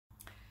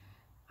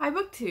Hi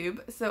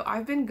BookTube. So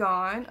I've been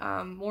gone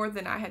more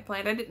than I had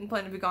planned. I didn't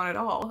plan to be gone at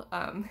all,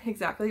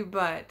 exactly,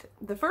 but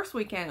the first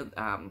weekend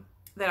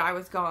that I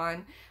was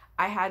gone,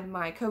 I had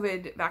my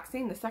COVID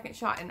vaccine, the second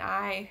shot, and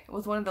I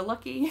was one of the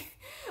lucky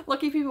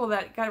people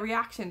that got a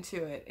reaction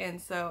to it.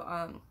 And so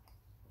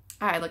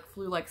I had like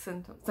flu-like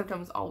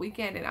symptoms all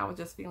weekend, and I was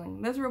just feeling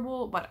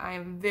miserable, but I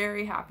am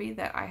very happy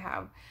that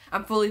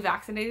I'm fully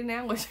vaccinated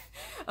now, which,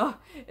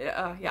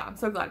 yeah, I'm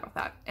so glad about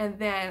that. And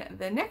then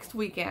the next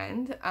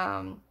weekend,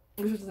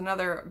 which was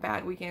another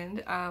bad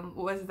weekend,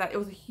 was that it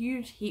was a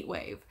huge heat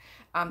wave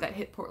that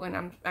hit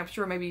Portland. I'm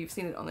sure maybe you've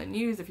seen it on the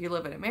news if you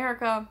live in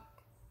America.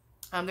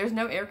 There's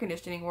no air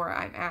conditioning where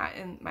I'm at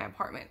in my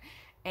apartment,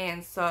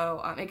 and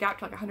so it got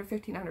to like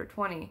 115,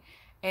 120,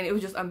 and it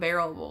was just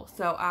unbearable.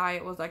 So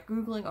I was like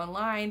Googling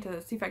online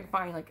to see if I could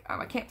find like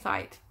a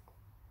campsite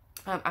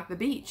at the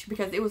beach,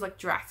 because it was like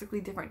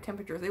drastically different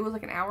temperatures. It was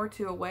like an hour or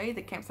two away,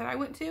 the campsite I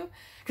went to,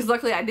 because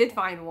luckily I did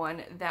find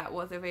one that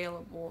was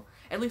available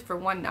at least for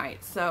one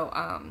night.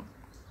 So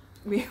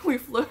we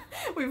flew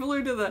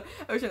to the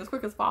ocean as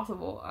quick as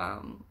possible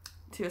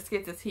to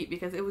escape this heat,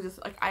 because it was just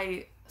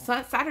like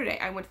Saturday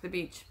I went to the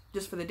beach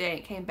just for the day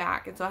and came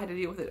back, and so I had to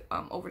deal with it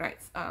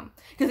overnights,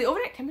 because the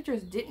overnight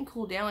temperatures didn't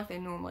cool down like they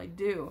normally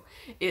do.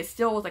 It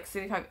still was like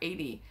 75,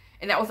 80,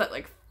 and that was at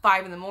like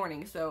 5 in the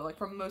morning. So like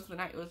for most of the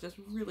night it was just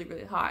really,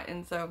 really hot,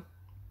 and so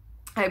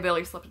I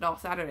barely slept at all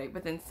Saturday.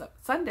 But then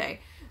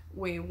Sunday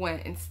we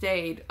went and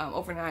stayed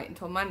overnight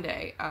until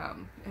Monday,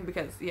 and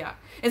because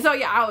and so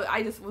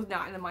I just was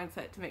not in the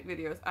mindset to make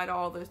videos at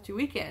all those 2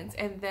 weekends.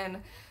 And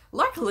then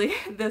luckily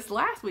this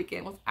last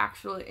weekend was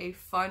actually a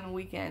fun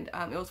weekend.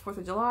 It was 4th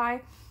of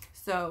July,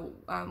 so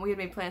we had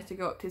made plans to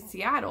go up to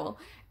Seattle,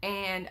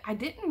 and I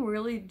didn't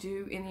really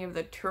do any of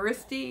the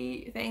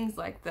touristy things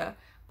like the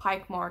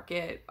Pike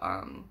Market,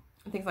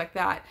 things like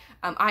that.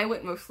 I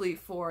went mostly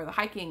for the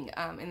hiking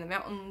in the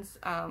mountains,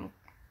 and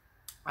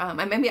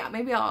maybe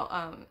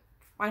I'll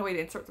find a way to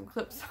insert some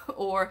clips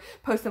or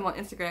post them on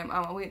Instagram.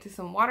 I went to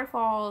some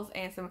waterfalls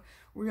and some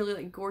really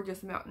like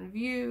gorgeous mountain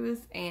views,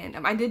 and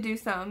I did do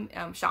some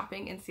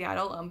shopping in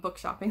Seattle, book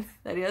shopping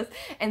that is,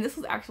 and this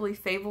was actually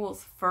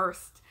Fable's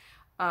first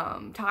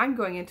time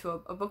going into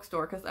a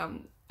bookstore, because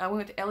I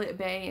went to Elliott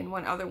Bay and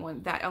one other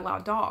one that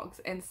allowed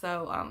dogs. And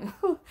so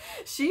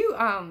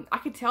I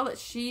could tell that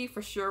she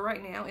for sure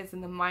right now is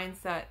in the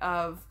mindset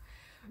of,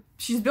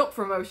 she's built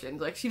for motion.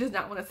 Like, she does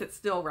not want to sit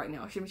still right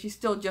now. She's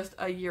still just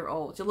a year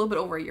old. She's a little bit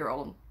over a year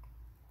old.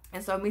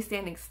 And so me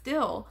standing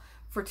still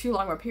for too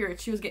long of a period,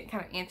 she was getting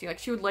kind of antsy. Like,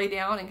 she would lay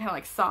down and kind of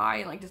like sigh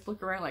and like just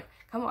look around like,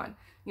 come on,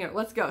 you know,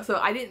 let's go. So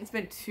I didn't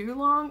spend too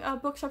long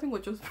book shopping,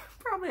 which was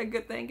probably a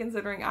good thing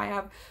considering I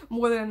have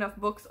more than enough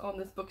books on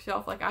this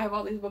bookshelf. Like, I have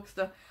all these books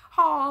to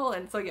haul,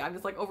 and so yeah, I'm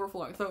just like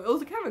overflowing. So it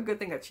was kind of a good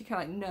thing that she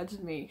kind of like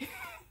nudged me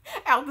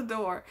out the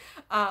door.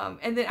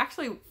 And then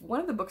actually one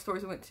of the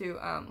bookstores we went to,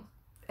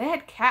 they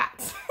had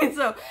cats. And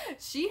so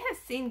she has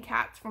seen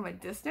cats from a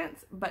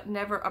distance, but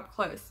never up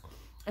close.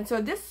 And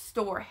so this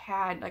store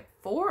had like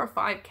 4 or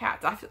 5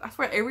 cats. I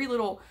swear every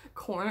little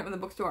corner of the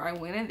bookstore I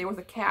went in, there was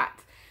a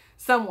cat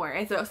somewhere.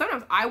 And so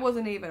sometimes I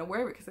wasn't even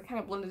aware of it because it kind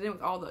of blended in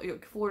with all the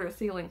floor to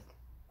ceiling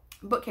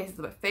bookcases.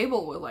 But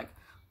Fable was like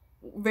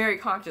very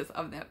conscious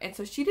of them, and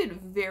so she did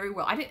very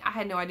well. I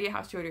had no idea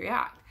how she would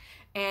react.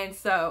 And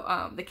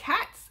so the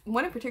cats,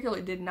 one in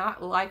particular, did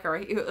not like her.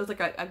 It was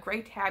like a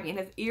gray tabby, and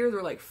his ears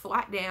were like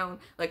flat down,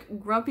 like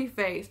grumpy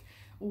faced,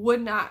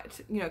 would not,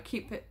 you know,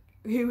 keep it.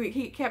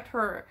 He kept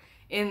her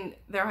in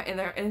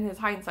his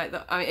hindsight,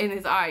 in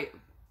his eye.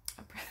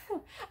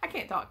 I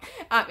can't talk.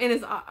 In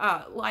his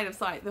line of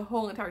sight the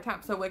whole entire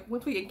time. So like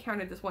once we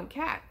encountered this one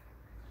cat,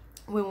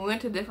 when we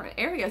went to different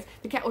areas,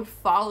 the cat would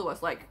follow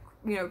us, like,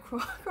 you know,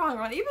 crawling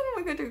around. Even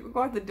when we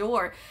go out the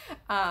door,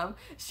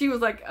 she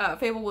was like,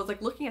 Fable was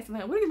like looking at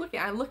something. What are you looking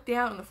at? I looked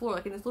down on the floor,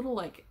 like in this little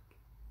like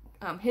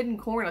hidden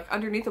corner, like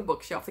underneath a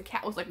bookshelf. The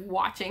cat was like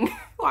watching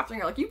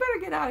her, like, you better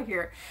get out of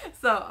here.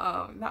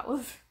 So that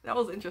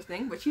was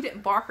interesting. But she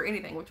didn't bark or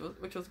anything,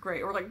 which was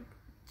great, or like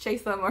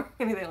chase them or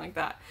anything like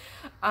that.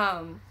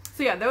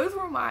 So yeah, those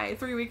were my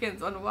 3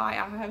 weekends on why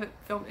I haven't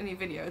filmed any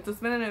videos. It's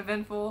been an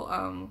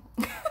eventful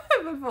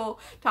eventful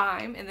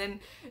time, and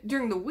then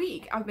during the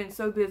week I've been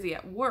so busy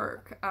at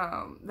work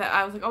that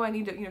I was like, oh, I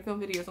need to, you know,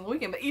 film videos on the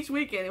weekend. But each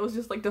weekend it was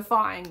just like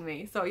defying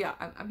me. So yeah,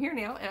 I'm here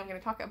now, and I'm going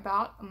to talk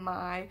about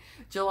my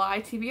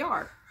July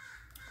TBR.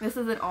 This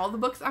isn't all the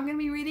books I'm going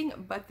to be reading,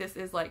 but this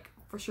is like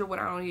for sure what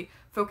I'm going to be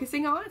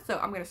focusing on. So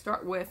I'm going to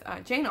start with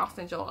Jane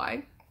Austen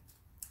July,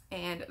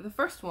 and the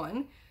first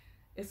one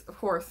is of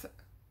course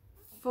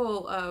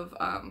full of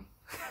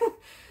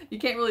you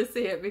can't really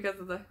see it because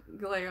of the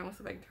glare. I'm going to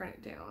see if I can turn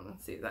it down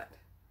and see that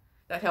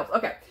helps.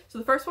 Okay, so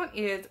the first one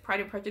is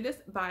Pride and Prejudice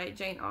by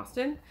Jane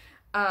Austen.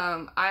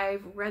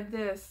 I've read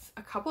this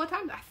a couple of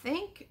times. I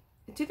think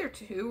it's either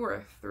 2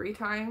 or 3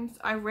 times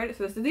I've read it.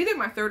 So this is either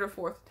my 3rd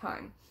or 4th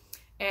time.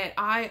 And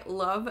I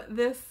love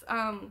this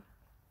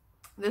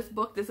this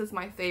book. This is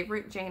my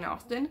favorite Jane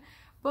Austen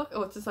book.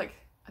 Oh, it's just like,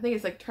 I think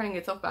it's like turning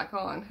itself back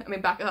on. I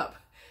mean, back up.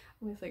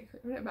 Let me see,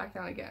 turn it back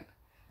down again.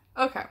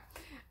 Okay.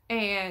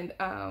 And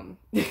so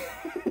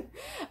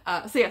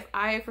yes,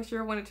 I for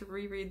sure wanted to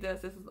reread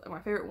this. This is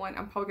my favorite one.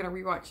 I'm probably going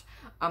to rewatch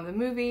the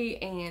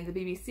movie and the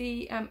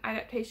BBC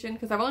adaptation,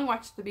 because I've only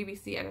watched the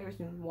BBC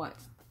adaptation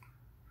once.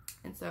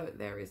 And so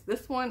there is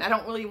this one. I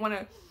don't really want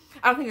to,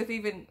 I don't think there's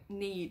even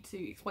need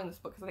to explain this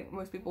book, because I think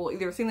most people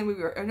either have seen the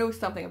movie or know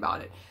something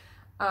about it.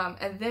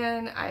 And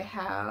then I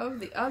have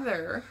the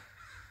other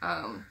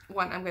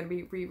one I'm going to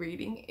be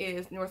rereading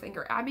is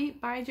Northanger Abbey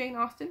by Jane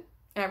Austen.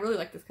 And I really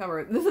like this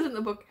cover. This isn't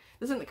the book,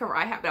 this isn't the cover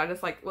I have, but I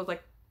just was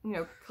you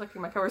know,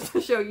 collecting my covers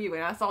to show you,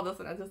 and I saw this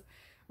and I just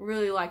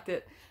really liked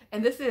it.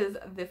 And this is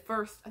the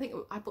first,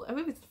 I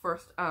believe it's the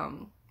first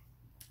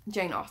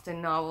Jane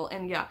Austen novel.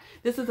 And yeah,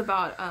 this is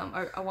about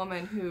a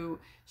woman who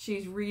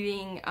she's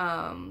reading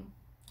a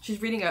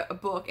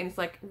book, and it's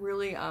like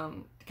really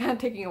kind of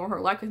taking over her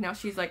life, because now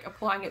she's like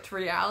applying it to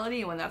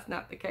reality when that's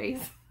not the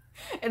case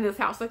in this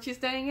house that she's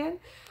staying in.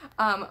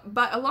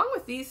 But along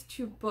with these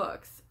two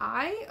books,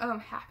 I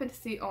happened to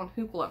see on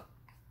Hoopla,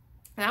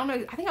 and I don't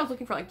know, I think I was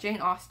looking for like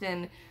Jane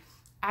Austen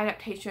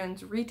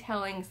adaptations,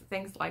 retellings,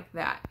 things like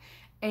that,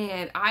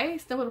 and I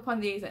stumbled upon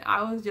these, and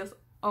I was just,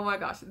 oh my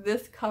gosh,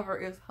 this cover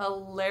is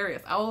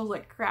hilarious. I was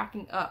like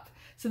cracking up.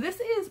 So this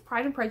is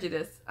Pride and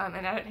Prejudice,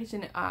 an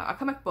adaptation, a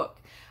comic book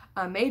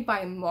made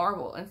by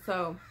Marvel. And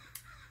so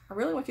I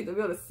really want you to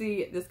be able to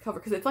see this cover,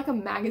 because it's like a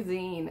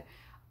magazine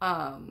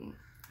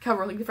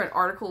cover, like different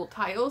article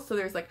titles. So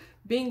there's like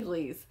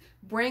Bingley's,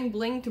 Bring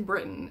Bling to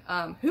Britain,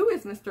 Who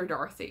is Mr.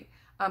 Darcy,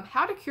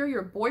 How to Cure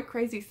Your Boy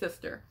Crazy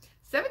Sister,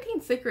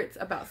 17 Secrets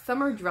About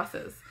Summer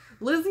Dresses,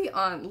 Lizzie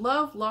on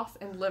Love, Loss,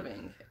 and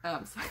Living.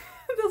 So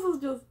this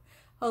is just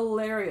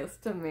hilarious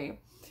to me.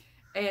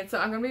 And so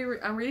I'm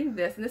reading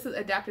this, and this is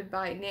adapted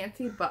by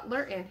Nancy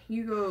Butler and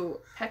Hugo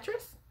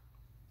Petrus.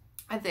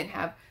 I then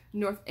have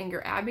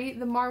Northanger Abbey,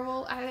 the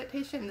Marvel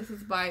adaptation. This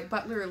is by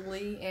Butler,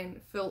 Lee, and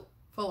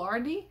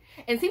Filardi.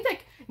 And it seems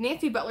like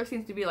Nancy Butler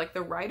seems to be like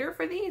the writer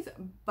for these,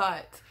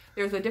 but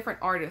there's a different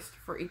artist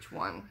for each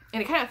one,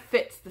 and it kind of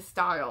fits the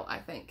style, I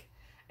think.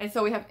 And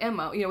so we have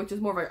Emma, you know, which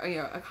is more of a, you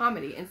know, a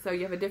comedy, and so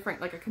you have a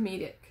different, like a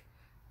comedic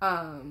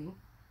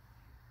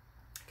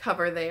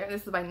cover there.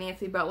 This is by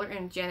Nancy Butler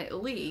and Janet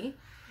Leigh.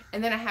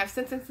 And then I have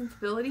Sense and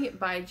Sensibility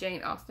by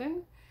Jane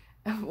Austen.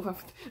 No,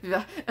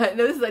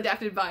 this is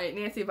adapted by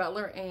Nancy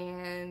Butler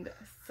and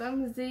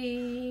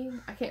Sumsy,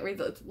 I can't read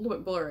that, it's a little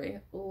bit blurry,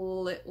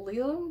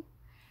 Leland.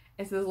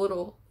 And so there's a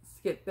little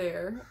skit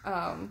there.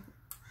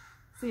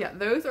 So yeah,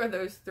 those are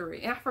those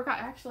three. And I forgot,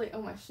 actually,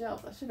 on my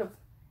shelf, I should have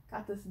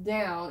got this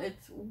down.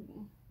 It's,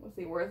 let's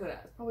see, where is it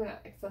at? It's probably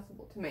not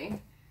accessible to me.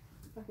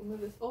 If I can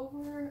move this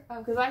over,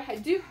 because I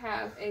do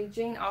have a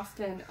Jane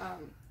Austen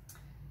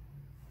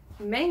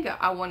manga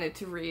I wanted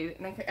to read,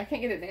 and I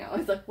can't get it now.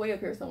 It's like way up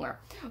here somewhere,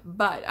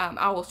 but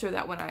I will show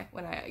that when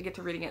I get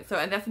to reading it. So,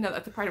 and that's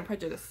a Pride and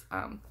Prejudice.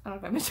 I don't know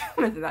if I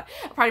mentioned that,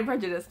 Pride and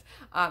Prejudice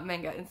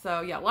manga. And so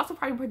yeah, lots of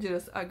Pride and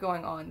Prejudice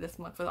going on this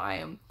month that I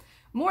am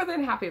more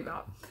than happy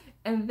about.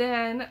 And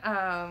then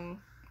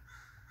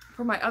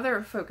for my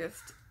other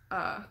focused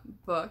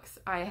books,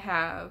 I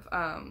have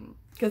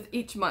because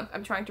each month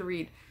I'm trying to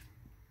read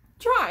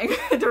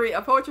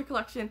a poetry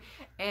collection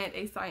and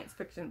a science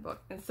fiction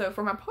book. And so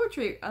for my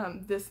poetry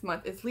this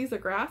month, it's Lisa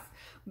Grass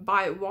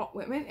by Walt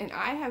Whitman, and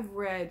I have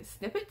read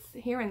snippets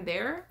here and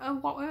there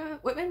of Walt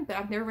Whitman, but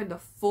I've never read the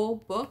full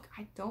book.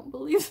 I don't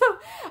believe so.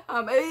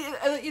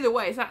 Either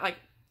way, it's not like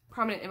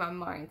prominent in my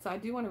mind, so I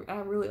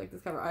really like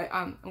this cover.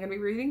 I'm gonna be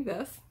reading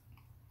this.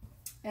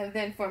 And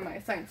then for my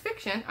science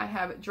fiction, I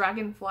have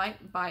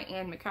Dragonflight by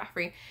Anne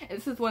McCaffrey. And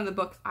this is one of the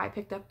books I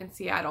picked up in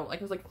Seattle.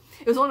 Like,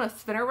 it was on a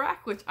spinner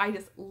rack, which I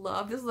just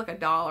love. This is like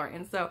 $1.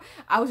 And so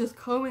I was just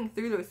combing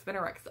through those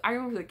spinner racks. I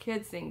remember the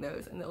kids seeing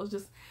those, and it was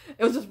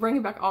just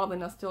bringing back all the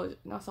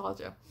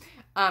nostalgia.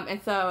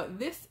 And so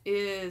this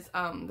is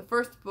the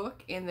first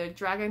book in the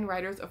Dragon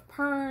Riders of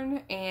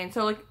Pern. And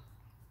so, like,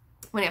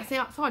 when I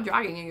saw a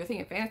dragon, you're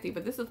thinking fantasy,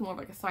 but this is more of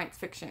like a science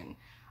fiction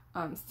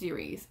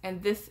series.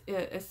 And this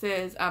it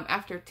says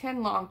after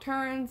 10 long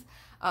turns,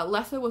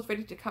 Lessa was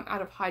ready to come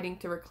out of hiding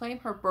to reclaim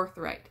her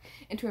birthright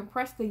and to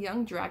impress the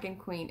young dragon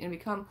queen and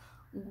become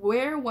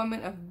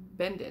werewoman of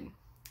Bendon.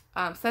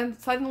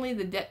 Suddenly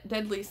the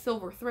deadly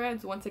silver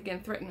threads once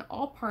again threatened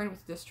all Pern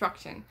with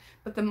destruction,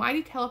 but the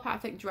mighty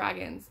telepathic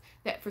dragons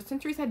that for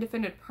centuries had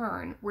defended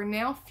Pern were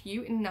now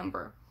few in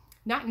number,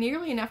 not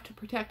nearly enough to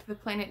protect the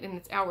planet in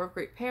its hour of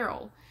great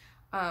peril.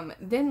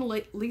 Then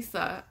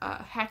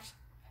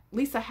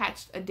Lisa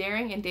hatched a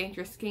daring and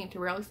dangerous scheme to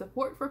rally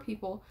support for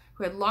people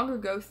who had long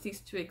ago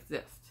ceased to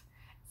exist.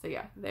 So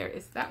yeah, there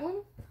is that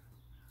one.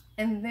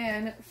 And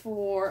then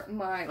for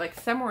my like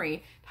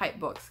summary type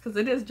books, because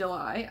it is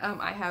July,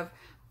 I have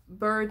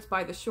Birds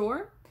by the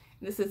Shore.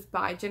 This is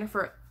by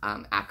Jennifer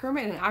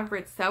Ackerman, and I've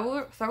read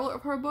several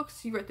of her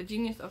books. She wrote The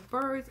Genius of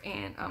Birds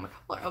and a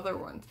couple of other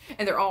ones,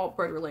 and they're all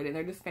bird related.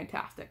 They're just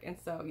fantastic. And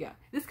so yeah,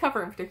 this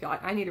cover in particular,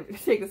 I need to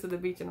take this to the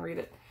beach and read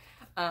it.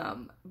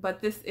 But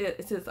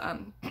it says,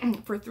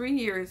 for 3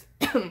 years,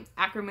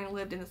 Ackerman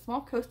lived in the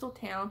small coastal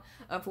town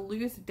of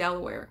Lewes,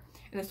 Delaware,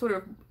 in a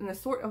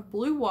sort of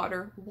blue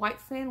water,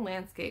 white sand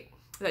landscape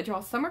that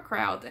draws summer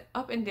crowds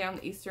up and down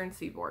the eastern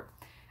seaboard.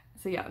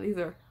 So yeah, these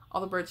are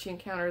all the birds she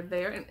encountered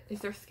there. And is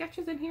there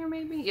sketches in here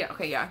maybe? Yeah,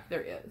 okay, yeah,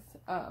 there is.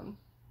 You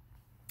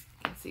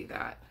can see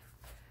that.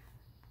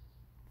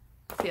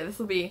 So yeah, this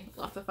will be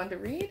lots of fun to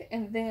read.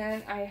 And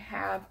then I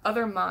have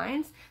Other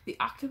Minds, The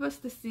Octopus,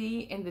 the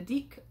Sea, and the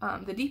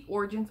Deep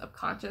Origins of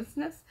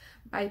Consciousness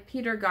by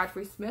Peter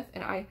Godfrey Smith.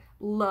 And I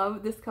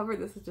love this cover.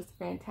 This is just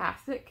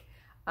fantastic.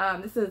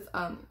 This is,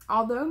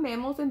 although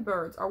mammals and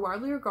birds are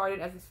widely regarded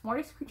as the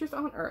smartest creatures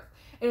on Earth,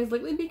 it has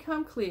lately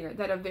become clear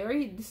that a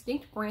very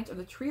distinct branch of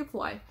the tree of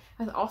life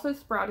has also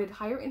sprouted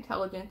higher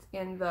intelligence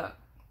in the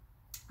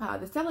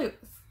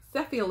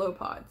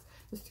cephalopods.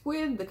 The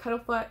squid, the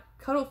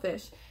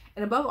cuttlefish,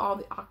 and above all,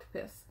 the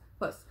octopus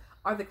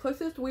are the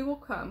closest we will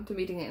come to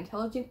meeting an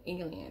intelligent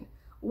alien.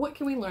 What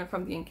can we learn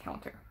from the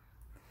encounter?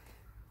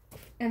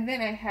 And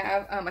then I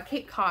have a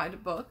Cape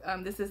Cod book.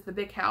 This is The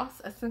Big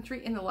House, A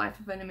Century in the Life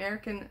of an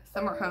American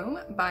Summer Home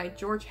by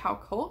George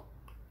Holt.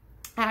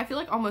 And I feel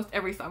like almost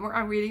every summer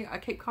I'm reading a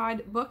Cape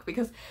Cod book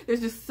because there's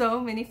just so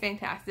many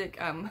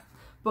fantastic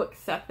books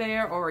set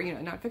there, or, you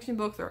know, nonfiction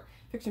books or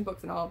fiction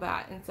books and all of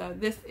that. And so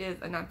this is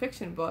a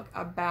nonfiction book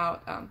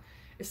about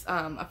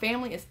a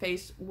family is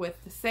faced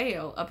with the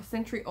sale of a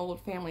century-old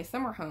family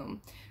summer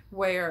home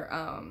where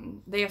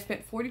they have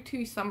spent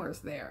 42 summers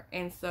there.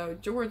 And so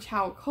George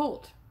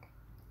Holt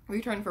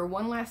returned for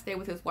one last day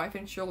with his wife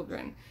and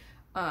children.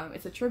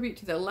 It's a tribute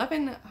to the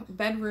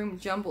 11-bedroom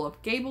jumble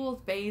of gables,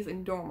 bays,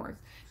 and dormers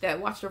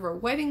that watched over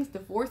weddings,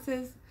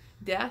 divorces,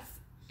 deaths,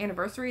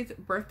 anniversaries,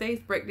 birthdays,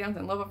 breakdowns,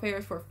 and love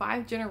affairs for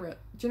 5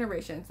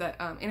 generations that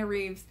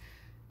interweaves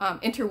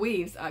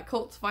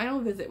Colt's final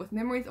visit with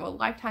memories of a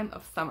lifetime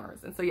of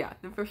summers. And so yeah,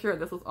 for sure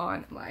this was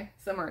on my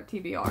summer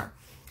TBR.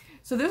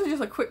 So this is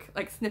just a quick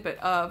snippet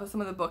of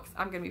some of the books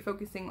I'm going to be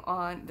focusing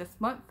on this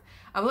month.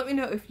 Let me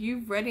know if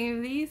you've read any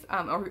of these,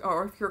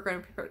 or if you're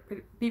going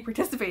to be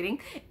participating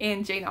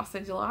in Jane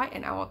Austen July,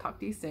 and I will talk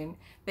to you soon.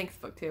 Thanks,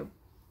 BookTube.